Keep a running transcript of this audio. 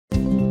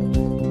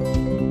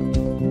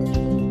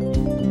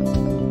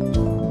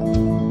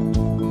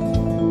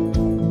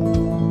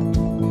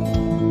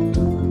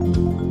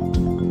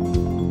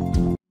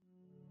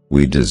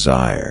We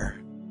desire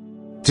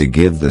to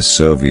give the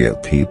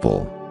Soviet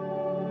people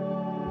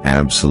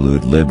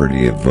absolute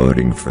liberty of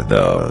voting for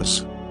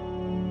those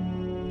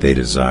they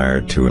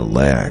desire to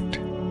elect,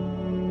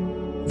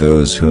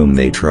 those whom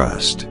they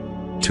trust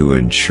to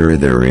ensure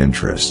their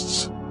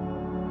interests.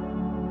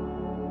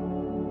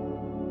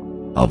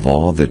 Of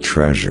all the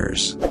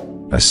treasures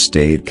a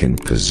state can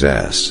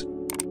possess,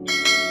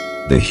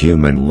 the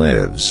human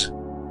lives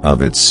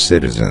of its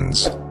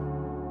citizens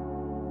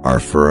are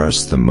for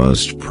us the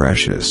most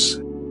precious.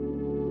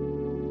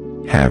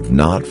 Have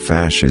not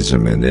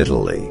fascism in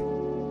Italy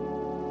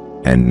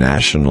and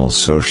National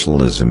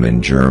Socialism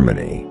in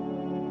Germany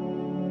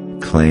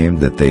claimed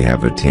that they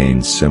have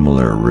attained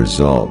similar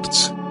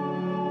results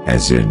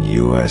as in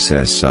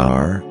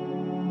USSR?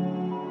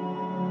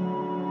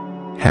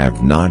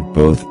 Have not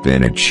both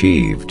been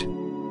achieved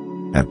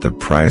at the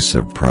price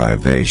of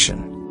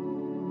privation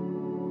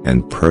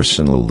and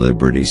personal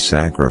liberty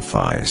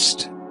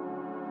sacrificed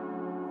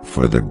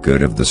for the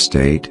good of the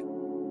state?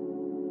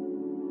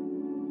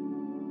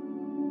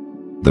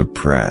 The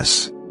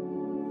press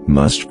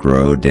must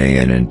grow day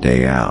in and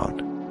day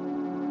out.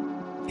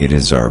 It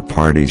is our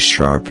party's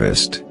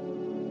sharpest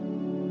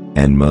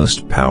and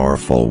most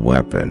powerful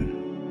weapon.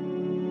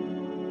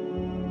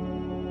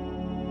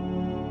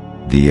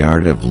 The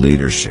art of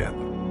leadership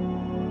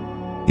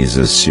is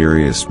a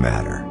serious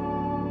matter.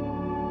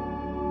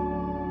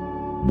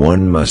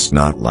 One must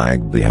not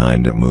lag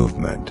behind a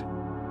movement,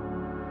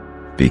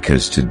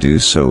 because to do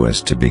so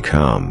is to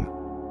become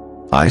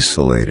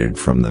isolated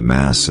from the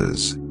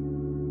masses.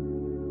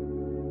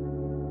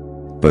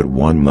 But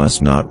one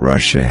must not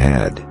rush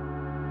ahead,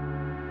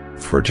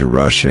 for to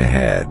rush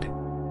ahead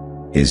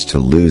is to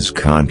lose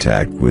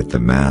contact with the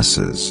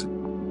masses.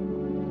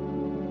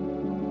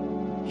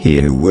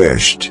 He who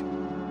wished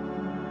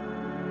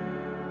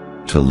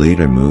to lead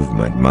a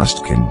movement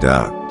must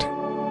conduct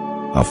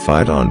a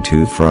fight on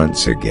two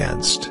fronts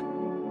against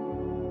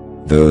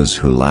those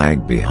who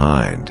lag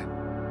behind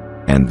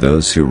and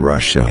those who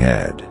rush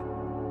ahead.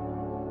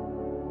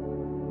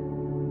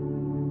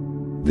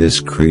 This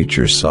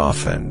creature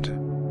softened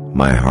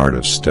my heart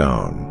of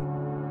stone.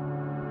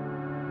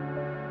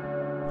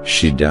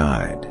 She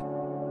died,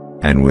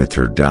 and with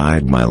her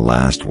died my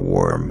last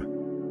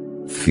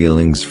warm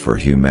feelings for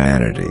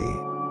humanity.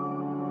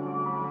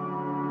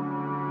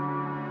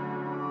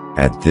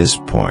 At this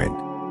point,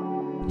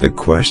 the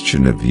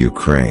question of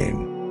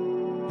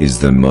Ukraine is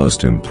the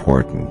most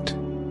important.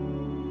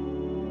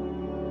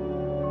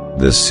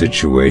 The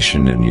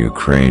situation in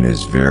Ukraine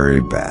is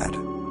very bad.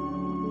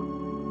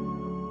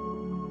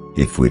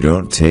 If we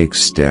don't take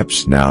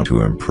steps now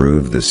to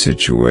improve the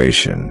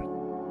situation,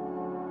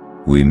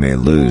 we may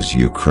lose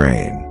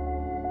Ukraine.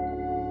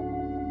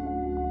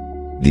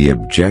 The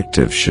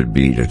objective should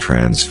be to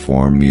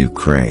transform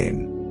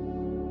Ukraine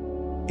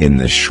in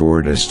the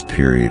shortest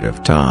period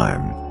of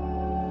time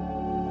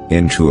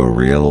into a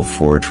real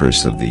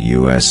fortress of the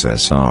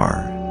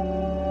USSR.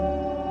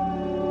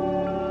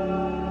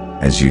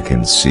 As you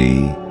can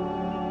see,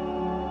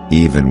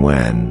 even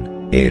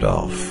when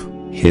Adolf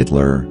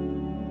Hitler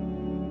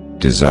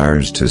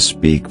desires to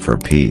speak for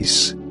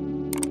peace,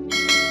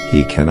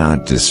 he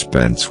cannot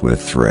dispense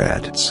with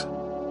threats.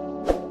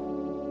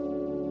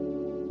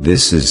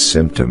 This is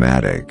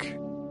symptomatic.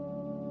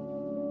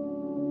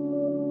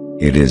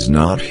 It is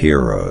not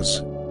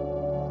heroes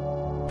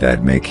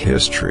that make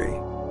history,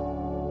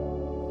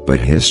 but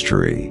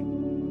history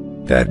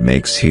that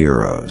makes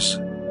heroes.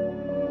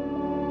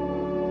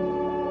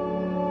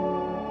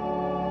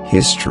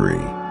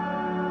 History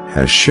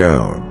has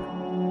shown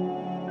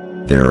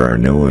there are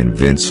no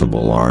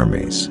invincible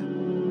armies.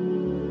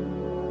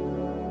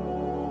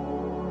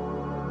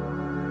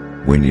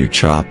 When you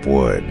chop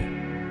wood,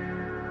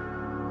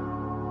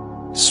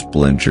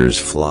 splinters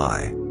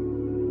fly.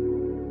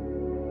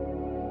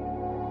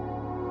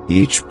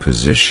 Each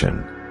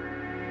position,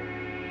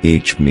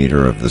 each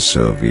meter of the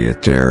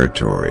Soviet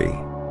territory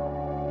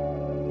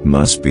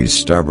must be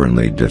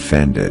stubbornly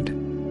defended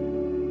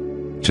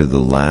to the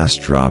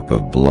last drop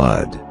of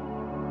blood.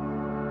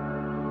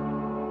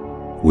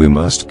 We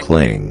must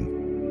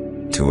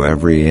cling to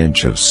every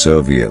inch of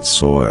Soviet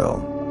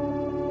soil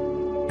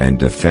and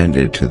defend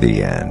it to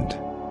the end.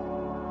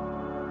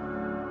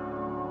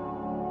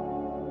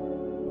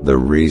 The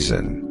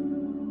reason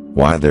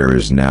why there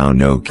is now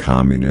no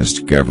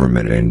communist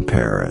government in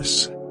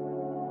Paris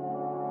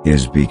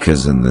is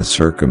because in the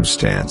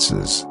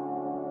circumstances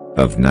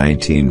of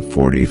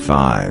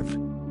 1945,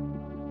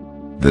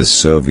 the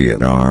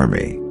Soviet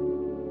army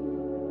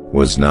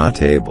was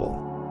not able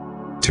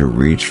to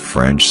reach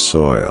French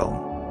soil.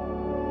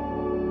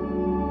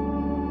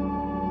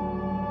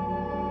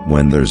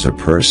 When there's a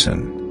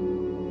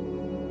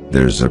person,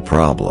 there's a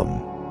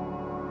problem.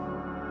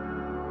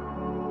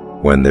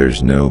 When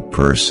there's no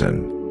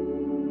person,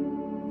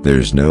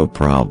 there's no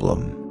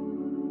problem.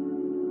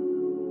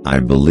 I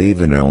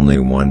believe in only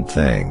one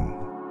thing: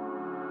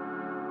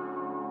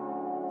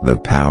 the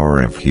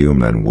power of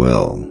human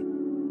will.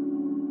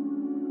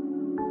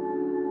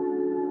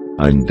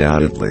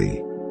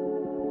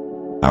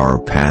 Our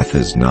path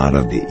is not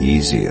of the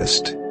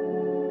easiest,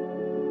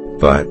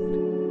 but,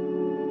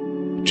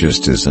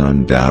 just as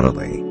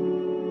undoubtedly,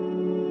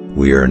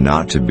 we are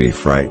not to be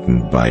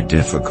frightened by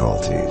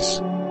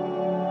difficulties.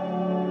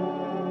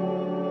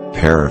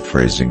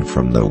 Paraphrasing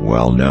from the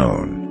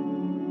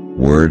well-known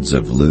words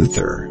of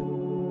Luther,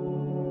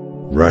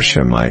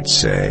 Russia might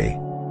say,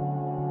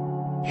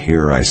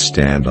 "Here I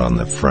stand on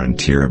the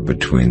frontier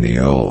between the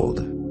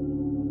old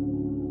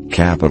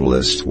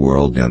capitalist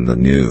world and the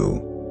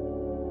new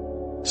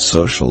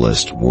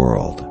socialist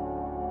world.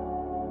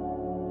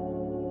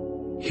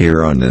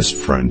 Here on this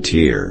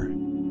frontier,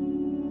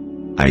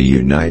 I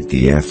unite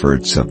the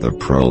efforts of the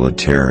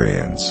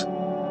proletarians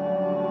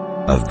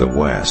of the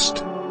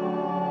West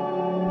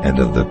and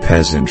of the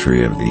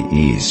peasantry of the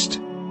East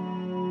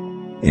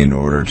in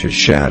order to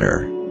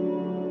shatter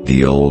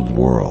the old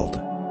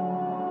world."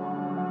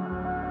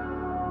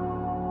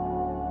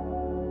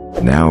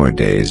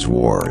 Nowadays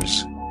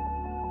wars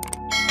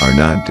are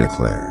not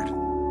declared.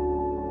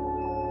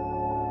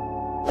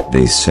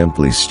 They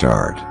simply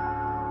start.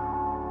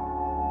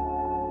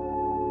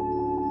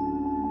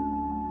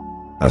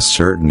 A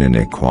certain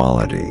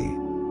inequality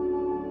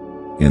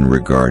in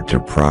regard to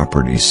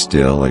property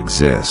still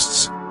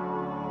exists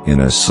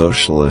in a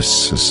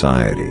socialist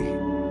society.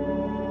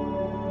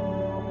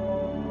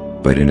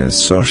 But in a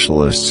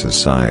socialist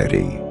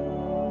society,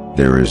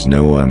 there is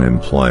no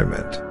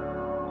unemployment,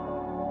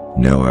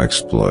 no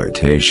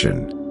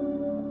exploitation,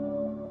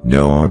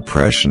 no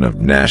oppression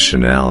of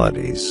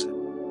nationalities.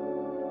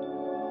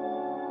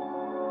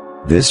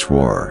 This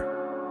war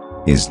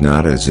is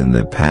not as in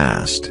the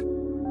past.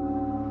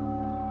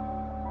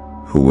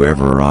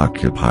 Whoever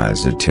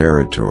occupies a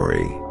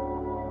territory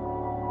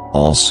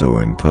also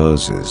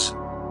imposes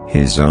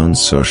his own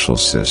social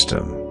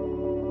system.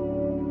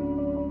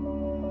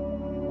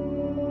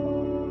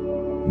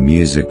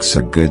 Music's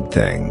a good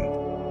thing.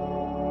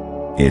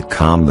 It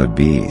calmed the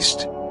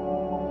beast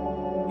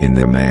in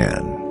the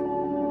man.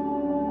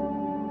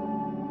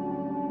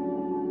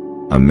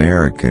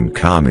 American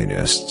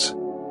communists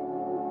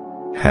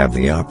have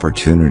the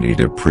opportunity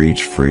to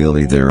preach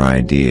freely their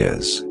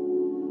ideas.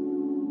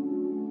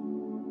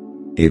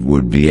 It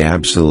would be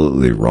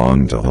absolutely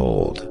wrong to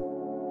hold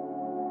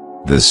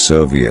the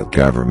Soviet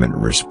government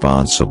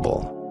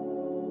responsible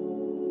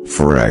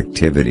for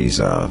activities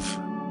of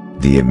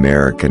the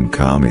American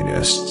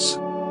communists.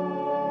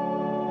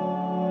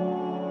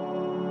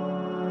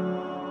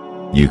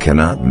 You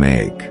cannot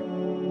make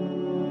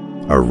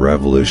a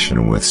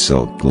revolution with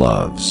silk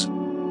gloves.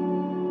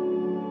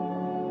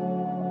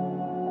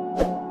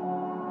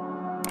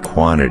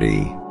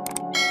 Quantity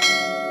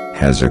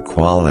has a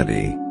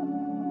quality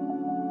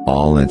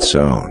all its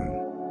own.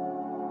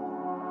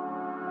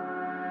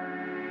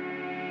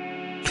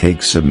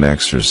 Take some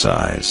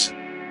exercise.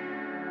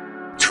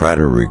 Try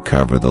to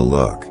recover the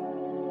look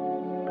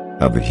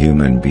of a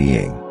human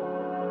being.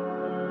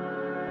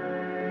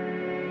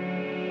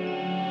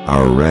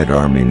 Our Red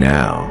Army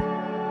now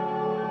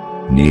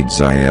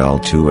needs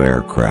IL-2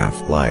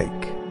 aircraft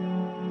like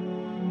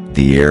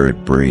the air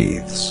it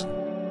breathes,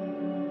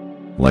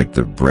 like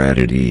the bread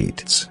it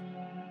eats.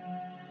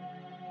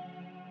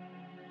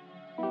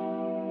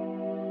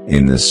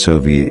 In the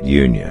Soviet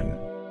Union,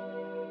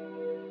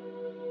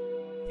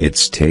 it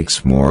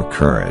takes more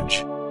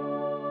courage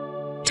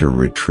to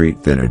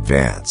retreat than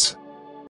advance.